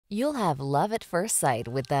You'll have love at first sight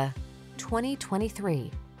with the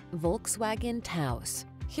 2023 Volkswagen Taos.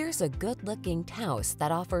 Here's a good-looking Taos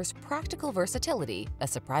that offers practical versatility, a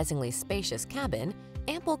surprisingly spacious cabin,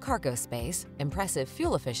 ample cargo space, impressive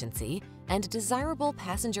fuel efficiency, and desirable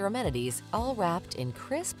passenger amenities, all wrapped in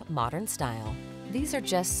crisp, modern style. These are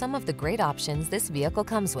just some of the great options this vehicle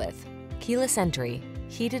comes with: keyless entry,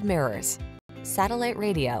 heated mirrors, satellite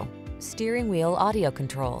radio, steering wheel audio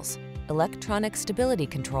controls, electronic stability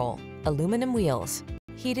control, aluminum wheels,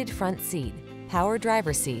 heated front seat, power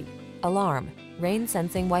driver seat, alarm,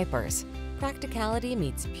 rain-sensing wipers. Practicality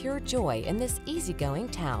meets pure joy in this easygoing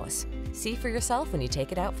Taos. See for yourself when you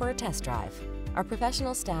take it out for a test drive. Our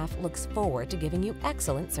professional staff looks forward to giving you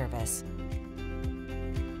excellent service.